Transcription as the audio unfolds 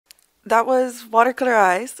That was Watercolor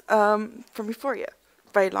Eyes from Euphoria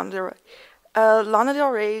by Lana Del Rey. Lana Del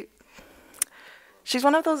Rey, she's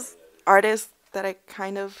one of those artists that I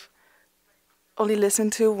kind of only listen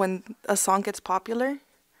to when a song gets popular.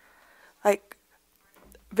 Like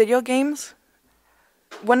video games,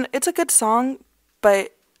 when it's a good song,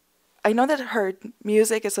 but I know that her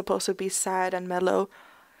music is supposed to be sad and mellow,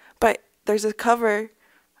 but there's a cover,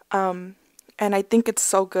 um, and I think it's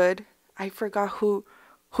so good. I forgot who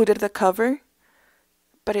did the cover,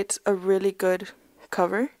 but it's a really good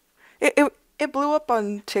cover. It blew up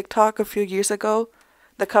on TikTok a few years ago,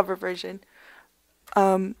 the cover version.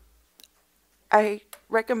 Um, I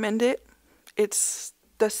recommend it. It's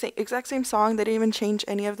the same exact same song. They didn't even change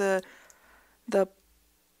any of the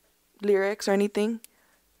lyrics or anything.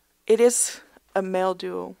 It is a male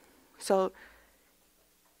duo, so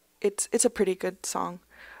it's a pretty good song.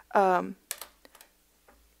 Um,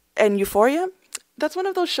 and Euphoria, that's one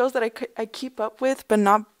of those shows that I keep up with, but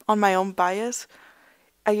not on my own bias.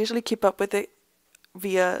 I usually keep up with it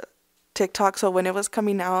via TikTok. So when it was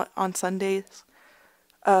coming out on Sundays,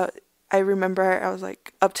 uh, I remember I was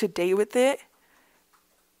like up to date with it,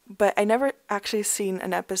 but I never actually seen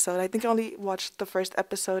an episode. I think I only watched the first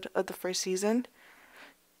episode of the first season.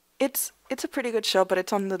 It's a pretty good show, but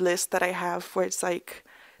it's on the list that I have where it's like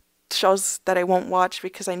shows that I won't watch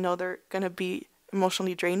because I know they're gonna be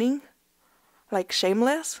emotionally draining, like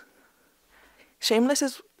Shameless. Shameless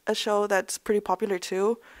is a show that's pretty popular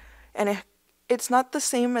too, and it's not the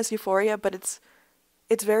same as Euphoria, but it's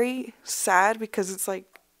very sad because it's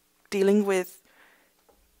like dealing with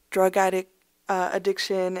drug addict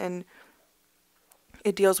addiction, and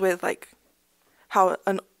it deals with like how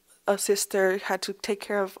a sister had to take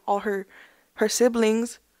care of all her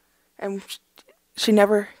siblings, and she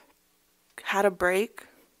never had a break,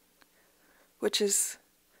 which is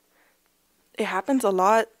it happens a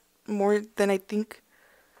lot more than I think.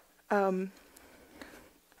 Um,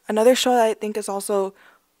 Another show that I think is also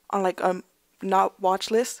on like a not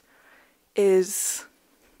watch list is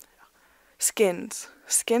Skins.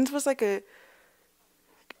 Skins was like a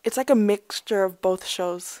it's like a mixture of both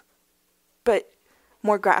shows, but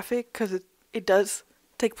more graphic because it does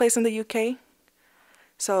take place in the UK.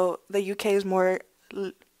 So the UK is more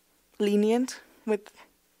lenient with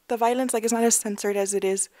the violence. Like it's not as censored as it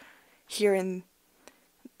is here in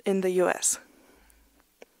the US.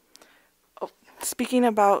 Oh, speaking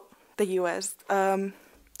about the US, I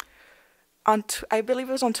believe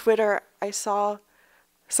it was on Twitter. I saw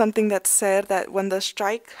something that said that when the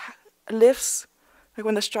strike lifts, like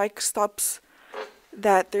when the strike stops,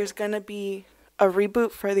 that there's gonna be a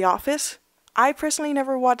reboot for The Office. I personally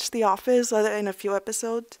never watched The Office other than a few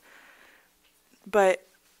episodes, but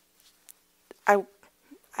I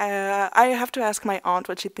I have to ask my aunt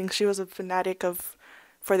what she thinks. She was a fanatic of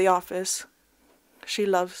for The Office. She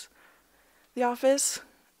loves The Office,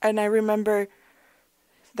 and I remember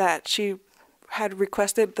that she had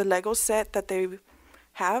requested the Lego set that they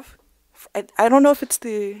have. I don't know if it's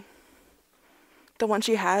the one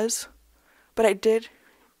she has, but I did.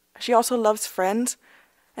 She also loves Friends,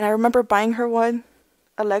 and I remember buying her one,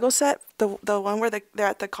 a Lego set, the one where they're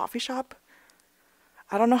at the coffee shop.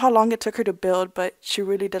 I don't know how long it took her to build, but she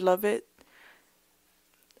really did love it.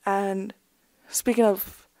 And speaking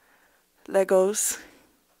of Legos,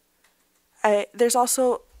 I there's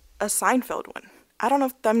also a Seinfeld one. I don't know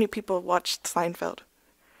if that many people watched Seinfeld.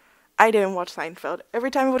 I didn't watch Seinfeld.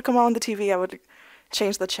 Every time it would come on the TV, I would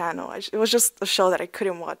change the channel. It was just a show that I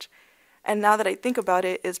couldn't watch. And now that I think about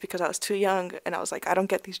it, it's because I was too young and I was like, I don't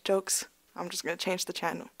get these jokes. I'm just gonna change the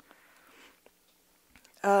channel.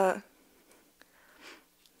 Uh,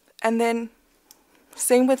 and then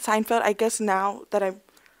same with Seinfeld. I guess now that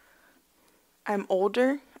I'm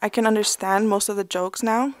older, I can understand most of the jokes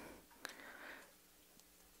now.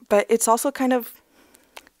 But it's also kind of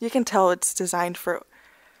you can tell it's designed for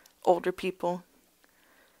older people.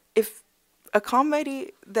 If a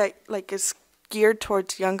comedy that like is geared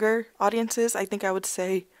towards younger audiences, I think I would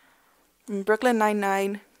say Brooklyn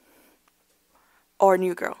Nine-Nine or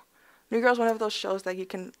New Girl. New Girl is one of those shows that you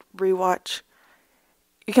can rewatch.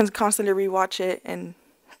 You can constantly rewatch it and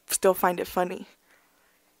still find it funny.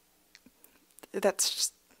 That's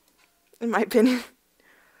just in my opinion.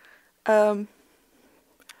 Um,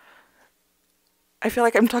 I feel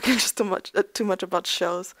like I'm talking just too much about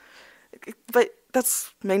shows, but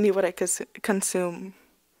that's mainly what I consume.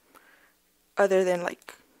 Other than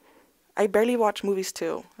like, I barely watch movies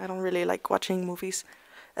too. I don't really like watching movies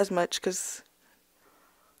as much because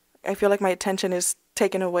I feel like my attention is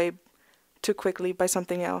taken away too quickly by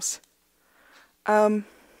something else. Um,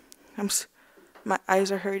 my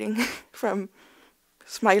eyes are hurting from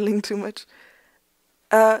smiling too much.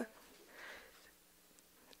 Uh,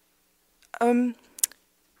 um,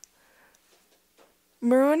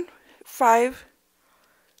 Maroon 5,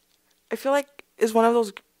 I feel like is one of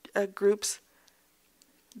those groups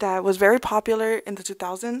that was very popular in the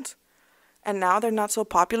 2000s, and now they're not so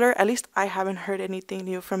popular. At least I haven't heard anything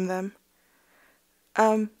new from them.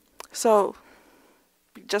 Um, so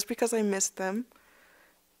just because I missed them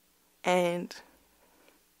and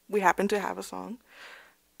we happen to have a song,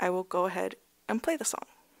 I will go ahead and play the song.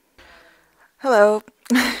 Hello.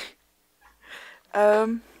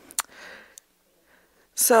 Um,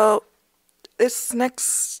 so this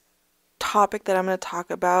next topic that I'm going to talk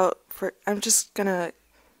about I'm just going to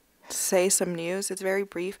say some news. It's very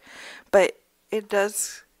brief, but it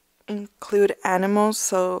does include animals,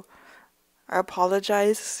 so I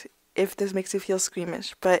apologize if this makes you feel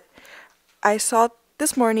squeamish, but I saw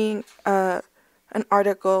this morning an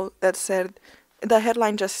article that said the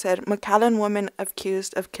headline just said McAllen woman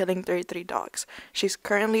accused of killing 33 dogs. She's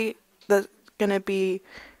currently the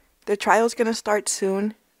trial's gonna start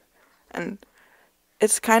soon, and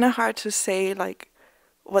it's kind of hard to say like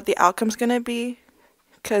what the outcome's gonna be,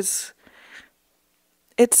 because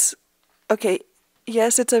it's okay.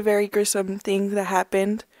 Yes, it's a very gruesome thing that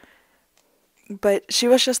happened, but she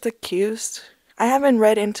was just accused. I haven't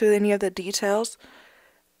read into any of the details.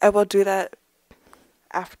 I will do that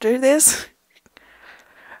after this.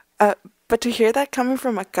 Uh, but to hear that coming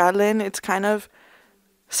from McAllen, it's kind of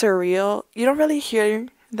surreal. You don't really hear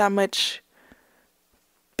that much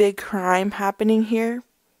big crime happening here,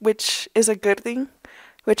 which is a good thing,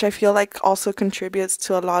 which I feel like also contributes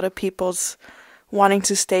to a lot of people's wanting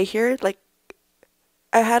to stay here. Like,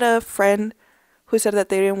 I had a friend who said that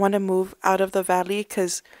they didn't want to move out of the valley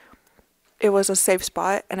because it was a safe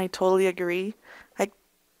spot, and I totally agree. Like,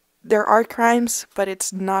 there are crimes, but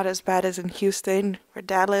it's not as bad as in Houston or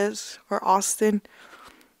Dallas or Austin,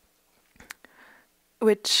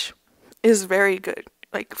 which is very good.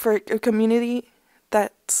 Like, for a community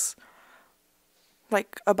that's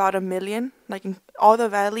like about 1 million, like in all the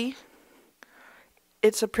valley,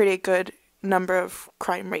 it's a pretty good number of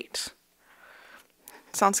crime rates.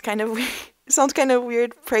 Sounds kind of weird. Sounds kind of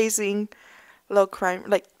weird praising low crime,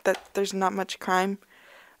 like that there's not much crime.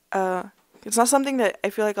 It's not something that I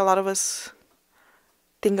feel like a lot of us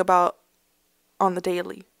think about on the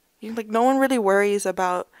daily. Like, no one really worries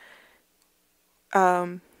about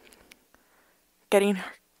getting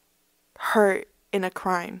hurt in a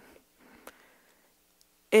crime.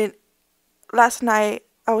 Last night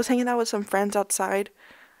I was hanging out with some friends outside,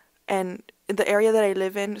 and in the area that I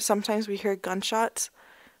live in, sometimes we hear gunshots,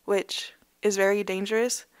 which is very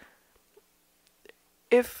dangerous.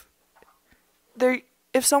 If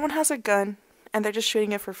if someone has a gun and they're just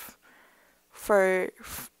shooting it for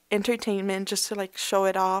entertainment, just to like show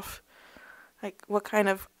it off, like, what kind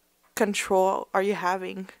of control are you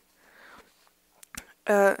having?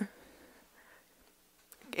 Okay,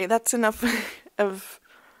 that's enough of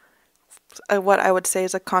what I would say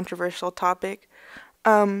is a controversial topic.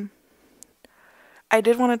 I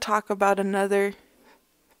did want to talk about another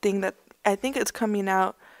thing that I think it's coming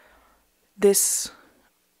out this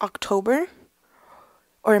October,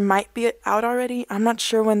 or it might be out already. I'm not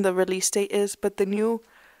sure when the release date is, but the new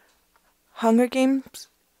Hunger Games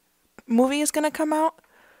movie is gonna come out,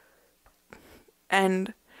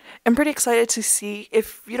 and I'm pretty excited to see.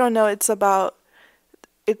 If you don't know, it's the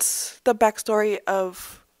backstory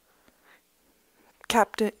of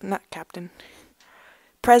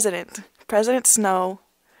President Snow,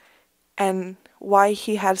 and why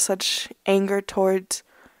he had such anger towards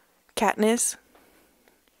Katniss.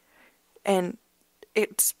 And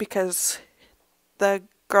it's because the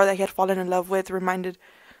girl that he had fallen in love with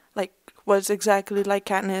was exactly like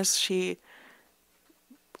Katniss. She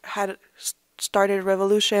had started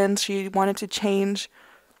revolutions. She wanted to change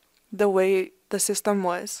the way the system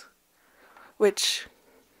was, which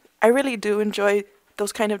I really do enjoy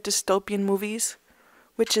those kind of dystopian movies,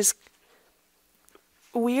 which is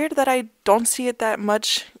weird that I don't see it that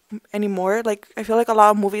much anymore. Like, I feel like a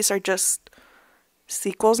lot of movies are just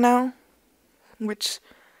sequels now, which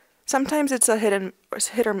sometimes it's a hit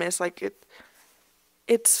or miss. Like,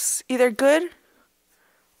 it's either good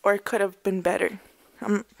or it could have been better.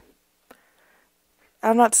 I'm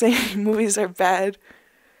not saying movies are bad.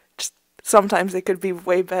 Just sometimes they could be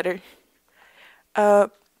way better.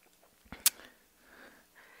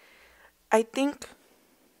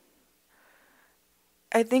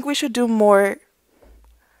 I think we should do more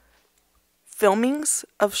filmings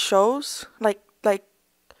of shows, like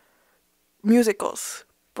musicals,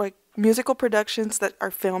 like musical productions that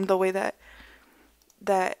are filmed the way that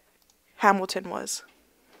Hamilton was.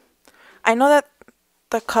 I know that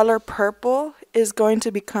The Color Purple is going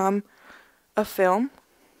to become a film,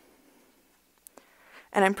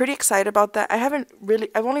 and I'm pretty excited about that. I've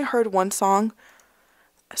only heard one song,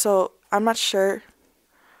 so I'm not sure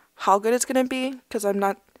how good it's gonna be because I'm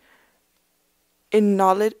not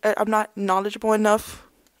knowledgeable enough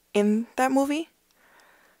in that movie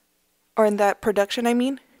or in that production, I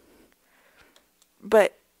mean.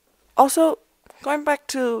 But also going back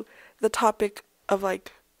to the topic of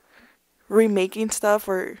like remaking stuff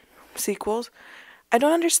or sequels, I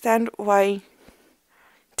don't understand why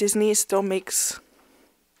Disney still makes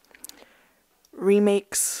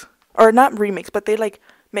remakes, or not remakes, but they like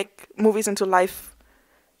make movies into live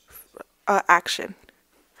action.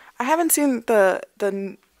 I haven't seen the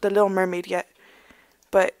Little Mermaid yet,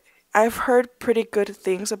 but I've heard pretty good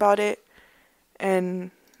things about it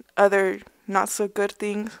and other not so good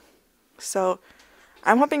things. So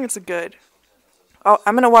I'm hoping it's good. Oh,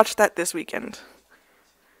 I'm gonna watch that this weekend.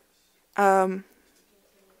 Um,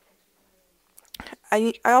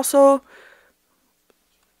 I also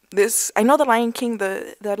I know the Lion King,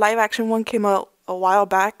 the live action one came out a while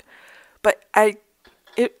back, but it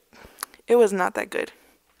it was not that good.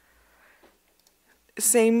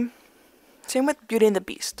 Same same with Beauty and the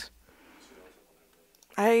Beast.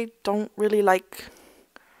 I don't really like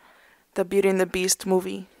the Beauty and the Beast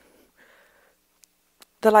movie.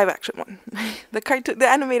 The live action one. The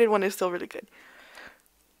animated one is still really good.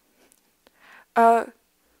 Uh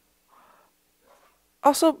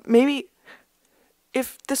Also maybe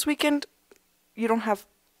if this weekend you don't have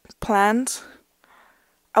plans,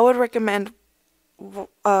 I would recommend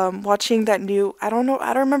watching that new, I don't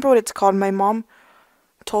remember what it's called. My mom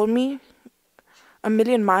told me A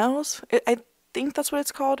Million Miles. I think that's what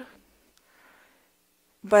it's called.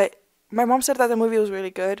 But my mom said that the movie was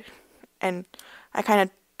really good, and I kind of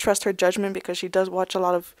trust her judgment because she does watch a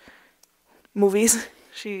lot of movies.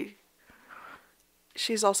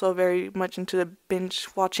 She's also very much into the binge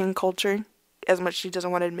watching culture, as much as she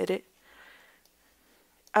doesn't want to admit it.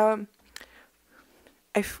 Um,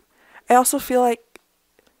 I also feel like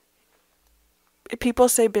people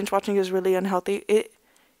say binge watching is really unhealthy.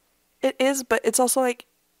 It is, but it's also like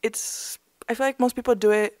I feel like most people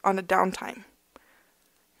do it on a downtime,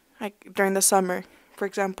 like during the summer, for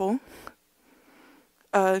example.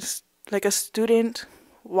 Like a student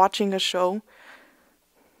watching a show.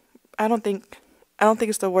 I don't think I don't think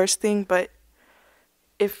it's the worst thing, but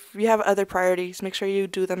if you have other priorities, make sure you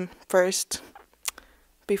do them first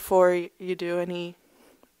before you do any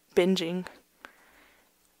binging.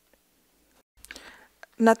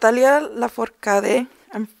 Natalia Lafourcade,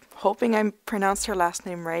 I'm hoping I pronounced her last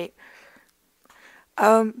name right.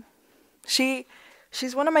 Um, she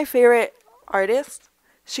she's one of my favorite artists.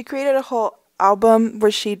 She created a whole album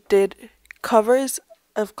where she did covers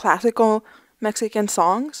of classical Mexican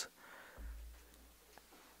songs.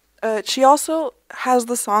 She also has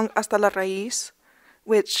the song Hasta la Raíz,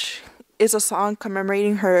 which is a song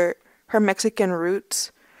commemorating her Mexican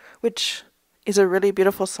roots, which is a really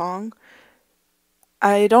beautiful song.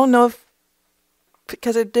 I don't know if,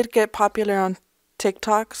 because it did get popular on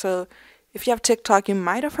TikTok, so if you have TikTok, you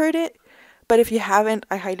might have heard it, but if you haven't,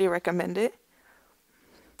 I highly recommend it.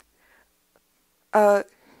 Uh,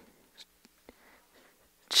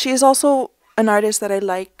 she's also an artist that I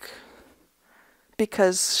like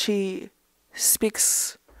because she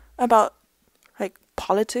speaks about like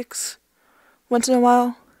politics once in a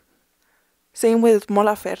while. Same with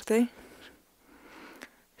Mola Ferte.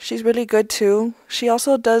 She's really good too. She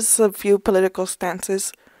also does a few political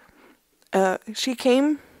stances. She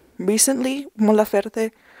came recently, Mola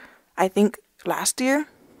Ferte, I think last year,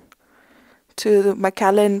 to the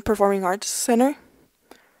McAllen Performing Arts Center.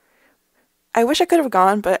 I wish I could have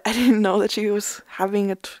gone, but I didn't know that she was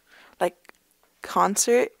having like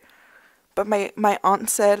concert. But my aunt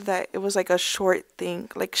said that it was like a short thing.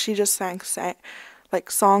 Like she just sang like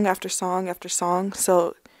song after song after song.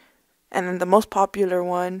 So, and then the most popular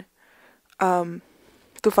one,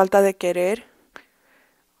 Tu falta de querer,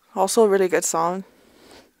 also a really good song.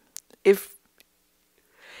 If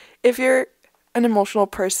if you're an emotional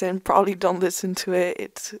person, probably don't listen to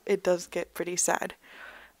it. It does get pretty sad.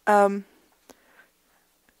 Um,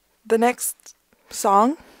 the next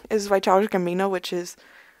song is by Childish Gambino, which is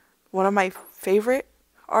one of my favorite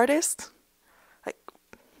artists, like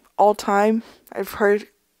all time. I've heard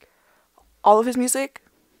all of his music,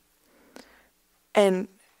 and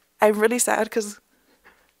I'm really sad because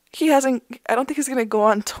he hasn't. I don't think he's gonna go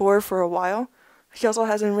on tour for a while. He also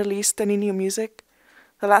hasn't released any new music.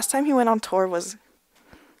 The last time he went on tour was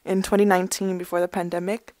in 2019 before the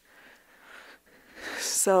pandemic.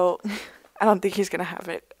 So I don't think he's gonna have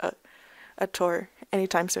it a tour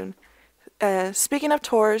anytime soon. Speaking of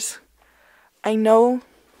tours, I know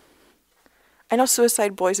I know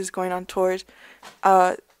Suicide Boys is going on tours.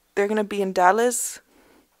 They're gonna be in Dallas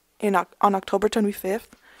on October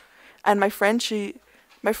 25th, and my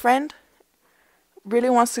friend really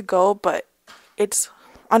wants to go, but it's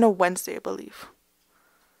on a Wednesday, I believe.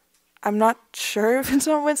 I'm not sure if it's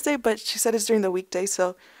on Wednesday, but she said it's during the weekday,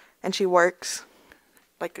 so, and she works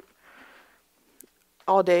like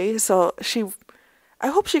all day, so I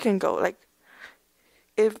hope she can go. Like,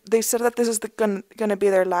 if they said that this is gonna be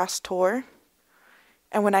their last tour,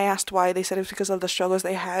 and when I asked why, they said it was because of the struggles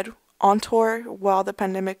they had on tour while the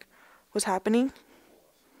pandemic was happening.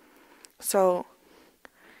 So,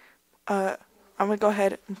 I'm gonna go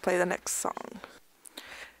ahead and play the next song.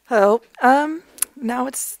 Hello. Now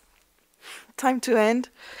it's time to end.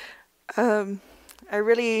 I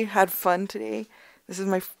really had fun today. This is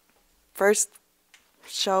my first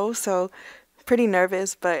show, so pretty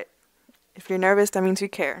nervous, but if you're nervous, that means you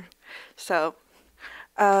care. So,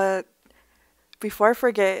 uh, before I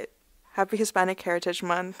forget, Happy Hispanic Heritage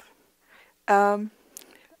Month. Um,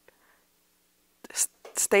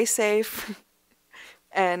 stay safe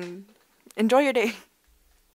and enjoy your day.